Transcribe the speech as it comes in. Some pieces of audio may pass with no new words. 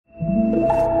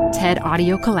TED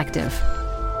Audio Collective.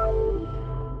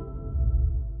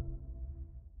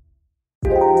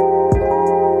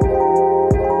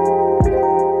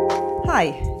 Hi,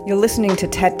 you're listening to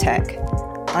TED Tech.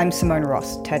 I'm Simone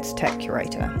Ross, TED's Tech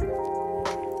Curator.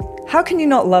 How can you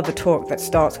not love a talk that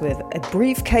starts with, "A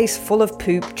briefcase full of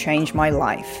poop changed my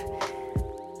life"?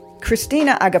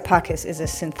 Christina Agapakis is a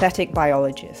synthetic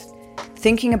biologist,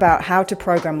 thinking about how to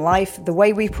program life the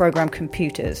way we program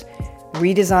computers,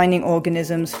 redesigning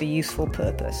organisms for useful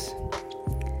purpose.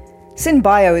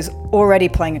 SynBio is already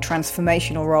playing a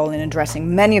transformational role in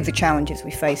addressing many of the challenges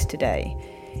we face today.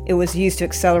 It was used to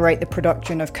accelerate the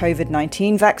production of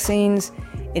COVID-19 vaccines.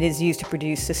 It is used to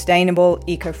produce sustainable,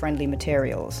 eco-friendly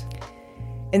materials.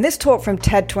 In this talk from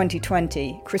TED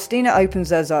 2020, Christina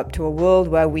opens us up to a world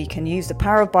where we can use the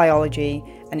power of biology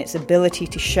and its ability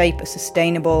to shape a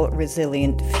sustainable,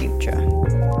 resilient future.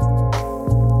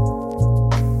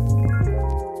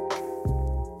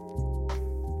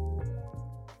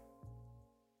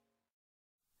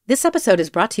 This episode is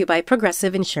brought to you by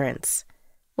Progressive Insurance.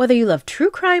 Whether you love true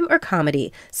crime or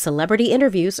comedy, celebrity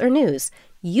interviews or news,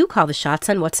 you call the shots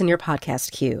on what's in your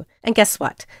podcast queue. And guess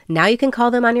what? Now you can call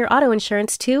them on your auto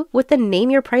insurance too with the Name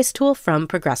Your Price tool from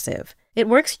Progressive. It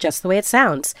works just the way it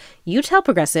sounds. You tell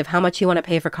Progressive how much you want to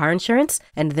pay for car insurance,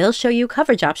 and they'll show you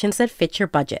coverage options that fit your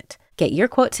budget. Get your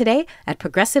quote today at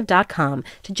Progressive.com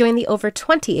to join the over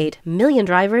 28 million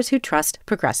drivers who trust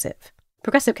Progressive.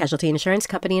 Progressive Casualty Insurance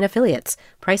Company and Affiliates.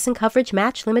 Price and coverage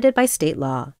match limited by state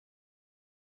law.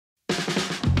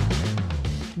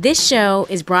 This show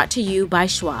is brought to you by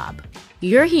Schwab.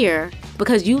 You're here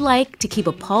because you like to keep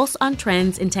a pulse on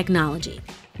trends in technology.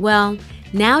 Well,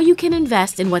 now you can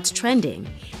invest in what's trending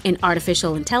in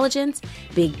artificial intelligence,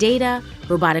 big data,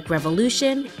 robotic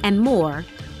revolution, and more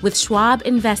with Schwab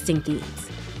Investing Themes.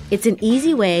 It's an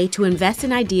easy way to invest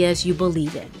in ideas you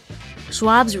believe in.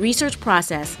 Schwab's research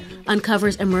process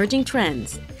uncovers emerging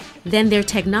trends. Then their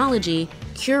technology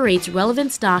curates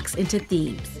relevant stocks into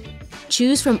themes.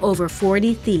 Choose from over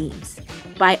 40 themes.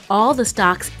 Buy all the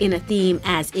stocks in a theme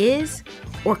as is,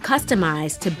 or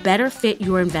customize to better fit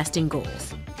your investing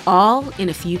goals. All in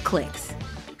a few clicks.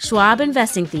 Schwab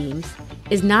Investing Themes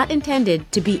is not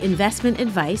intended to be investment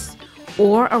advice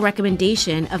or a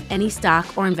recommendation of any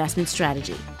stock or investment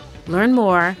strategy. Learn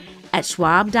more at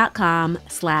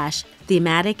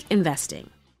schwab.com/thematic investing.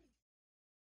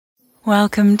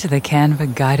 Welcome to the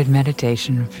Canva guided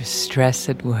meditation for stress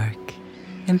at work.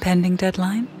 Impending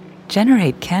deadline?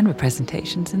 Generate Canva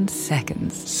presentations in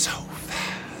seconds. So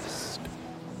fast.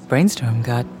 Brainstorm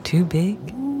got too big?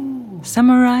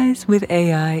 Summarize with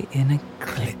AI in a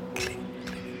click.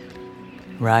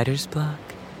 Writer's block?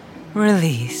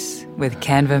 Release with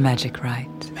Canva Magic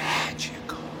Write.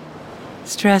 Magical.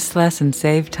 Stress less and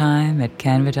save time at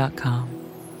canva.com.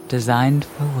 Designed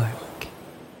for work.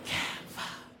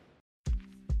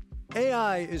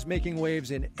 AI is making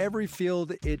waves in every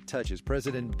field it touches.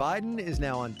 President Biden is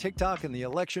now on TikTok, and the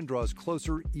election draws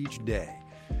closer each day.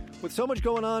 With so much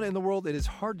going on in the world, it is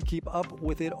hard to keep up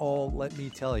with it all, let me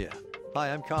tell you.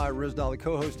 Hi, I'm Kai Rizdal, the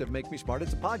co-host of Make Me Smart.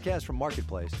 It's a podcast from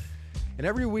Marketplace. And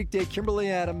every weekday, Kimberly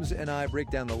Adams and I break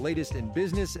down the latest in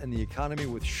business and the economy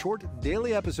with short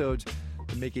daily episodes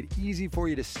to make it easy for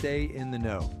you to stay in the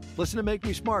know. Listen to Make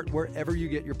Me Smart wherever you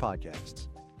get your podcasts.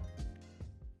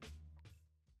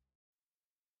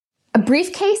 A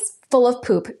briefcase full of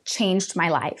poop changed my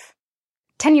life.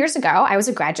 10 years ago, I was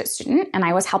a graduate student and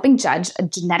I was helping judge a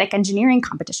genetic engineering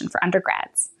competition for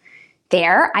undergrads.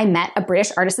 There, I met a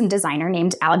British artisan designer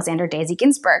named Alexander Daisy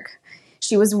Ginsburg.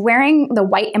 She was wearing the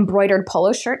white embroidered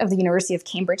polo shirt of the University of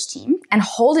Cambridge team and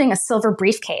holding a silver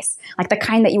briefcase, like the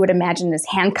kind that you would imagine is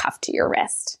handcuffed to your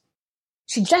wrist.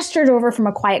 She gestured over from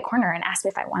a quiet corner and asked me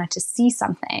if I wanted to see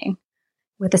something.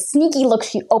 With a sneaky look,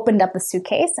 she opened up the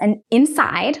suitcase, and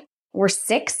inside were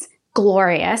 6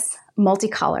 glorious,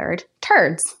 multicolored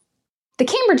turds. The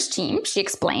Cambridge team, she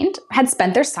explained, had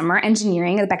spent their summer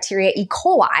engineering the bacteria E.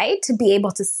 coli to be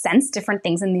able to sense different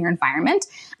things in their environment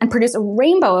and produce a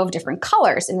rainbow of different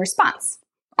colors in response.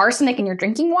 Arsenic in your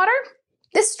drinking water?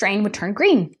 This strain would turn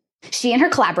green. She and her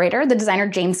collaborator, the designer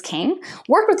James King,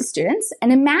 worked with the students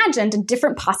and imagined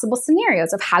different possible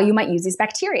scenarios of how you might use these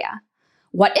bacteria.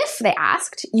 What if, they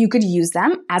asked, you could use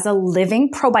them as a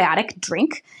living probiotic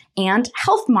drink and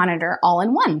health monitor all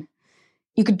in one?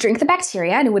 You could drink the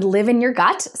bacteria and it would live in your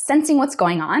gut, sensing what's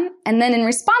going on, and then in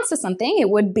response to something, it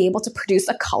would be able to produce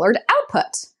a colored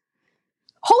output.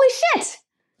 Holy shit!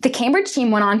 The Cambridge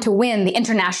team went on to win the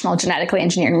International Genetically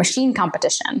Engineered Machine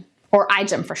Competition, or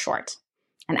IGEM for short.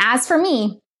 And as for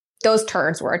me, those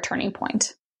turds were a turning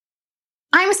point.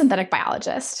 I'm a synthetic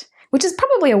biologist. which is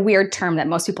probably a weird term that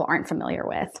most people aren't familiar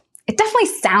with. It definitely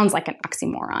sounds like an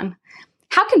oxymoron.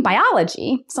 How can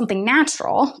biology, something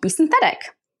natural, be synthetic?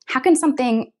 How can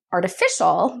something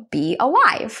artificial be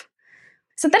alive?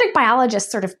 Synthetic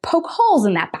biologists sort of poke holes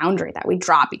in that boundary that we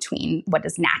draw between what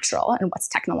is natural and what's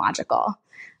technological.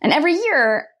 And every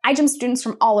year, iGEM students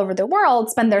from all over the world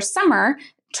spend their summer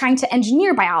trying to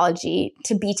engineer biology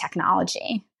to be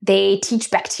technology. They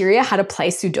teach bacteria how to play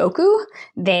Sudoku.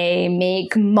 They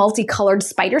make multicolored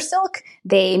spider silk.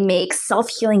 They make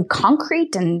self-healing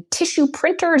concrete and tissue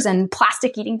printers and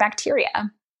plastic-eating bacteria.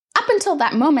 Up until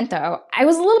that moment, though, I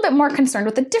was a little bit more concerned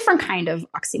with a different kind of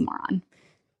oxymoron.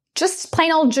 Just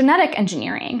plain old genetic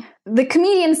engineering. The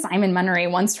comedian Simon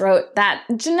Munnery once wrote that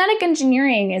genetic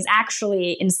engineering is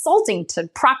actually insulting to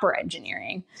proper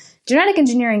engineering. Genetic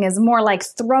engineering is more like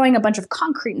throwing a bunch of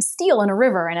concrete and steel in a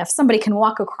river, and if somebody can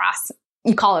walk across,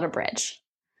 you call it a bridge.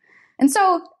 And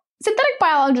so synthetic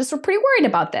biologists were pretty worried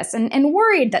about this and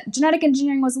worried that genetic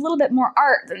engineering was a little bit more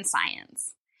art than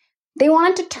science. They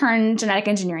wanted to turn genetic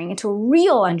engineering into a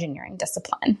real engineering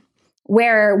discipline,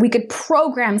 where we could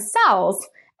program cells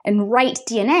and write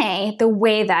DNA the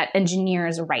way that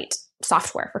engineers write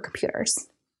software for computers.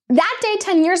 That day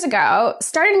 10 years ago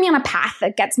started me on a path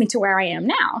that gets me to where I am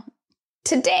now.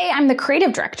 Today, I'm the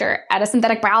creative director at a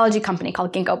synthetic biology company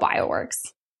called Ginkgo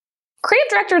Bioworks. Creative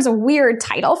director is a weird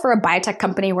title for a biotech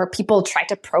company where people try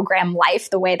to program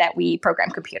life the way that we program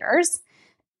computers.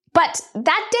 But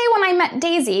that day when I met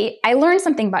Daisy, I learned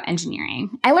something about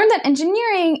engineering. I learned that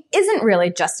engineering isn't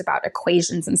really just about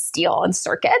equations and steel and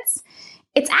circuits.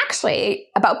 It's actually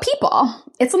about people.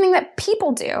 It's something that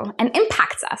people do and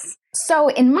impacts us. So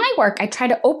in my work, I try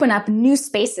to open up new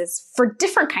spaces for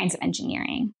different kinds of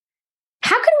engineering.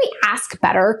 How can we ask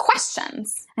better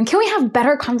questions? And can we have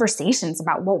better conversations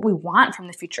about what we want from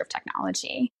the future of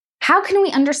technology? How can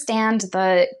we understand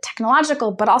the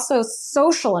technological, but also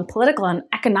social and political and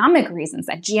economic reasons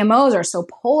that GMOs are so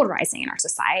polarizing in our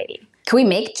society? Can we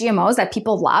make GMOs that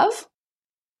people love?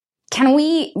 Can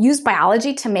we use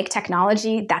biology to make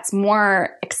technology that's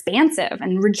more expansive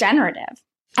and regenerative?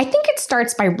 I think it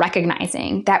starts by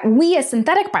recognizing that we as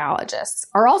synthetic biologists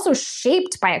are also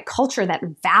shaped by a culture that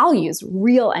values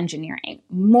real engineering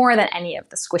more than any of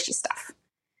the squishy stuff.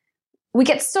 We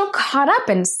get so caught up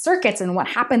in circuits and what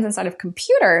happens inside of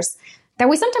computers that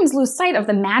we sometimes lose sight of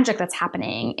the magic that's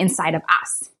happening inside of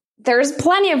us. There's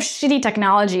plenty of shitty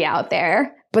technology out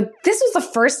there, but this was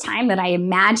the first time that I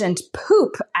imagined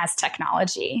poop as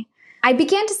technology. I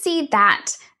began to see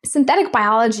that synthetic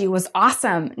biology was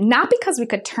awesome, not because we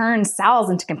could turn cells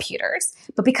into computers,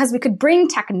 but because we could bring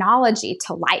technology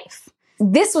to life.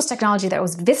 This was technology that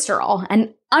was visceral,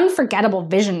 an unforgettable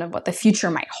vision of what the future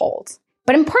might hold.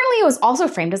 But importantly, it was also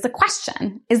framed as a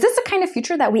question. Is this the kind of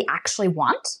future that we actually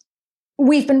want?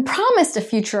 We've been promised a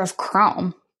future of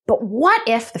chrome, but what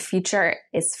if the future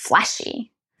is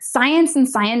fleshy? Science and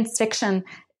science fiction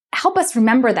help us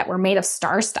remember that we're made of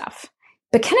star stuff.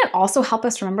 But can it also help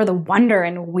us remember the wonder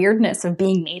and weirdness of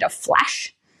being made of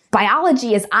flesh?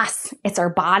 Biology is us. It's our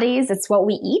bodies. It's what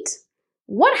we eat.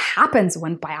 What happens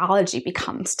when biology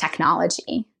becomes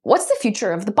technology? What's the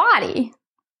future of the body?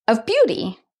 Of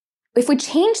beauty? If we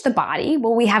change the body,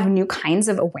 will we have new kinds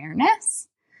of awareness?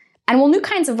 And will new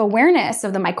kinds of awareness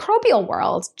of the microbial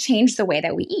world change the way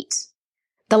that we eat?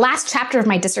 The last chapter of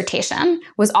my dissertation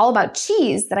was all about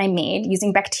cheese that I made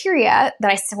using bacteria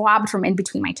that I swabbed from in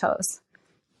between my toes.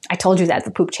 I told you that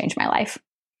the poop changed my life.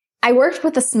 I worked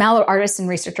with the smell artist and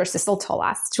researcher Sissel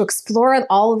Tolas to explore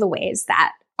all of the ways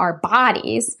that our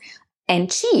bodies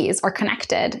and cheese are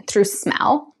connected through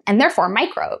smell and therefore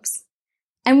microbes.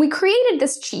 And we created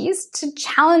this cheese to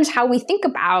challenge how we think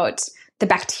about the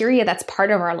bacteria that's part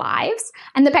of our lives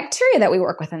and the bacteria that we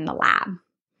work with in the lab.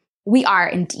 We are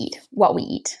indeed what we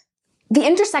eat. The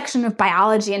intersection of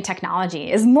biology and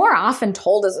technology is more often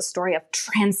told as a story of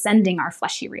transcending our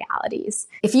fleshy realities.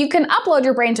 If you can upload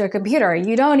your brain to a computer,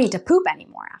 you don't need to poop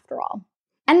anymore, after all.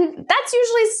 And that's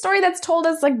usually a story that's told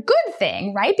as a good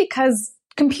thing, right? Because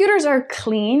computers are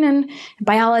clean and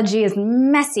biology is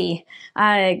messy.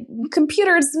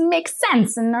 Computers make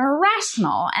sense and are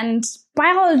rational, and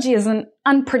biology is an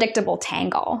unpredictable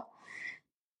tangle.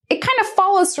 It kind of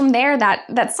follows from there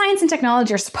that science and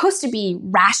technology are supposed to be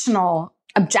rational,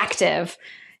 objective,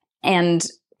 and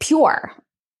pure.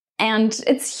 And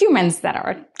it's humans that are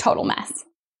a total mess.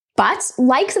 But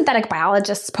like synthetic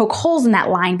biologists poke holes in that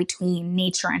line between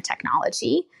nature and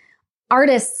technology,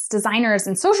 artists, designers,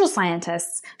 and social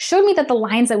scientists showed me that the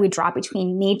lines that we draw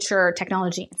between nature,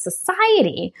 technology, and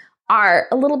society are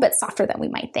a little bit softer than we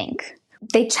might think.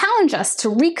 They challenge us to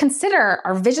reconsider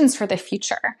our visions for the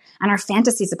future and our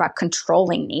fantasies about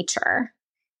controlling nature.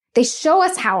 They show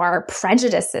us how our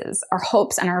prejudices, our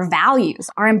hopes, and our values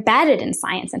are embedded in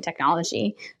science and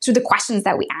technology through the questions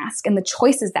that we ask and the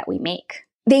choices that we make.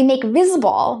 They make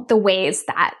visible the ways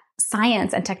that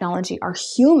science and technology are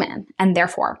human and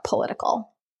therefore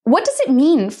political. What does it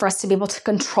mean for us to be able to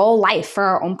control life for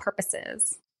our own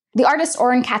purposes? The artists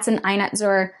Oren Katz and Einat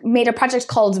Zur made a project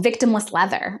called Victimless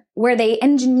Leather, where they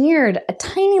engineered a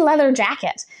tiny leather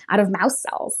jacket out of mouse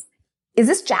cells. Is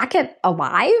this jacket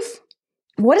alive?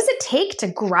 What does it take to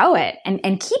grow it and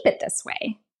keep it this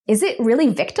way? Is it really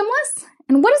victimless?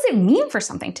 And what does it mean for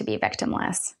something to be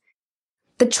victimless?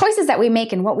 The choices that we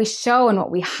make and what we show and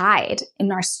what we hide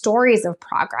in our stories of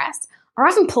progress are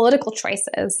often political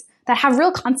choices that have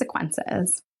real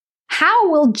consequences. How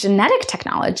will genetic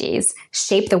technologies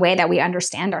shape the way that we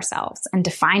understand ourselves and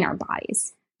define our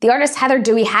bodies? The artist Heather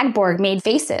Dewey Hagborg made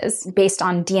faces based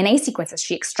on DNA sequences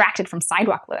she extracted from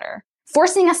sidewalk litter,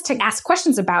 forcing us to ask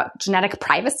questions about genetic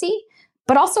privacy,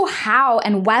 but also how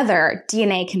and whether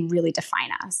DNA can really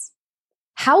define us.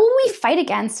 How will we fight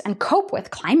against and cope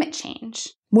with climate change?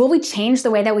 Will we change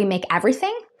the way that we make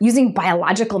everything, using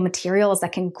biological materials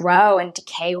that can grow and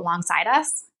decay alongside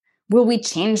us? Will we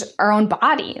change our own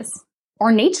bodies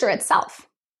or nature itself?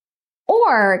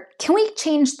 Or can we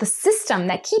change the system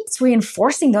that keeps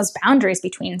reinforcing those boundaries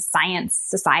between science,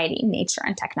 society, nature,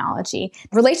 and technology?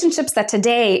 Relationships that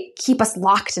today keep us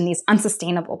locked in these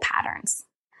unsustainable patterns.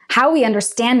 How we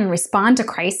understand and respond to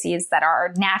crises that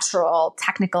are natural,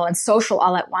 technical, and social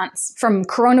all at once, from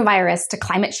coronavirus to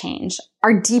climate change,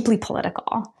 are deeply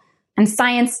political. And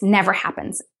science never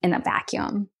happens in a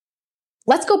vacuum.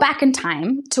 Let's go back in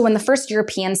time to when the first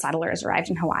European settlers arrived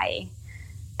in Hawaii.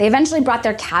 They eventually brought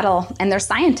their cattle and their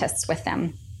scientists with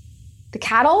them. The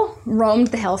cattle roamed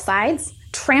the hillsides,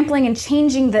 trampling and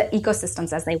changing the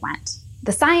ecosystems as they went.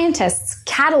 The scientists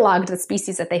cataloged the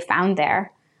species that they found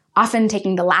there, often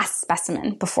taking the last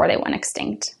specimen before they went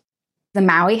extinct. The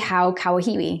Maui Hau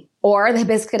Kauahiwi, or the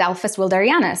Hibiscadelphus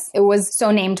wilderianus. It was so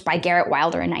named by Garrett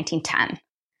Wilder in 1910.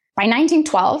 By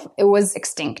 1912, it was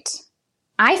extinct.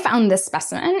 I found this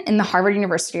specimen in the Harvard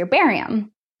University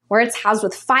Herbarium, where it's housed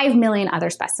with 5 million other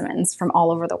specimens from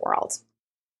all over the world.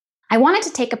 I wanted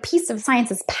to take a piece of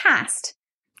science's past,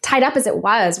 tied up as it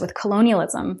was with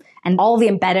colonialism and all the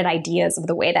embedded ideas of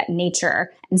the way that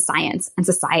nature and science and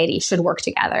society should work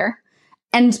together,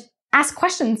 and ask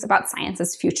questions about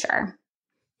science's future.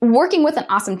 Working with an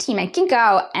awesome team at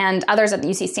Ginkgo and others at the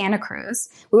UC Santa Cruz,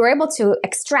 we were able to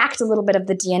extract a little bit of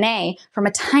the DNA from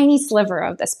a tiny sliver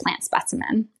of this plant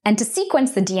specimen and to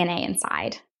sequence the DNA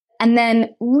inside, and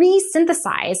then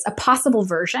resynthesize a possible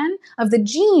version of the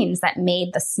genes that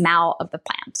made the smell of the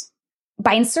plant.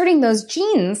 By inserting those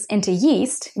genes into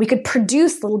yeast, we could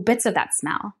produce little bits of that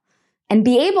smell and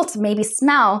be able to maybe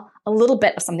smell a little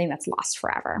bit of something that's lost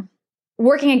forever.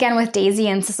 Working again with Daisy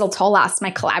and Cecil Tolas, my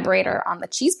collaborator on the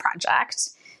cheese project,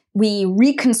 we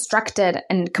reconstructed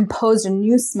and composed a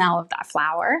new smell of that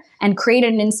flower and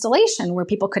created an installation where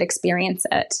people could experience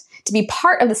it to be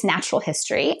part of this natural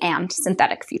history and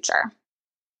synthetic future.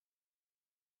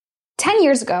 10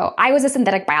 years ago, I was a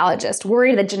synthetic biologist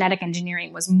worried that genetic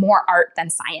engineering was more art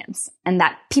than science and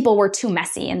that people were too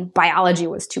messy and biology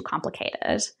was too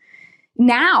complicated.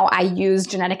 Now I use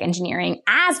genetic engineering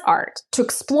as art to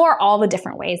explore all the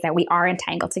different ways that we are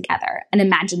entangled together and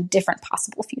imagine different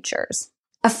possible futures.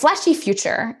 A fleshy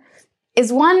future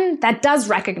is one that does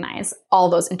recognize all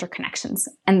those interconnections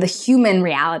and the human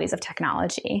realities of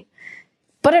technology.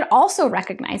 But it also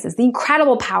recognizes the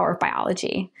incredible power of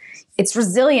biology, its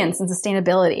resilience and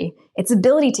sustainability, its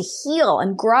ability to heal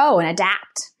and grow and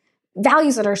adapt,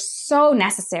 values that are so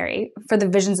necessary for the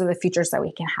visions of the futures that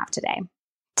we can have today.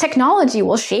 Technology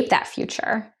will shape that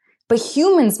future, but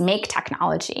humans make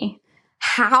technology.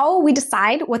 How we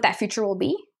decide what that future will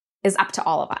be is up to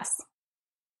all of us.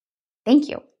 Thank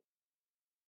you.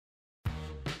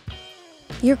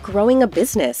 You're growing a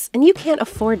business and you can't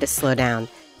afford to slow down.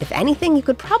 If anything, you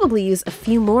could probably use a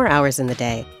few more hours in the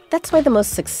day. That's why the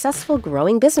most successful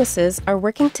growing businesses are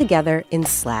working together in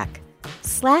Slack.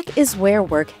 Slack is where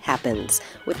work happens,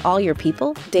 with all your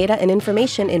people, data, and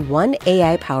information in one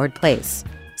AI-powered place.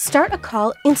 Start a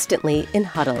call instantly in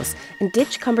huddles and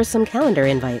ditch cumbersome calendar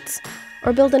invites.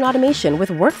 Or build an automation with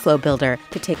Workflow Builder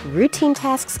to take routine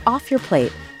tasks off your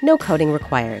plate, no coding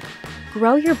required.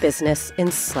 Grow your business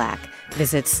in Slack.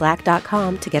 Visit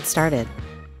slack.com to get started.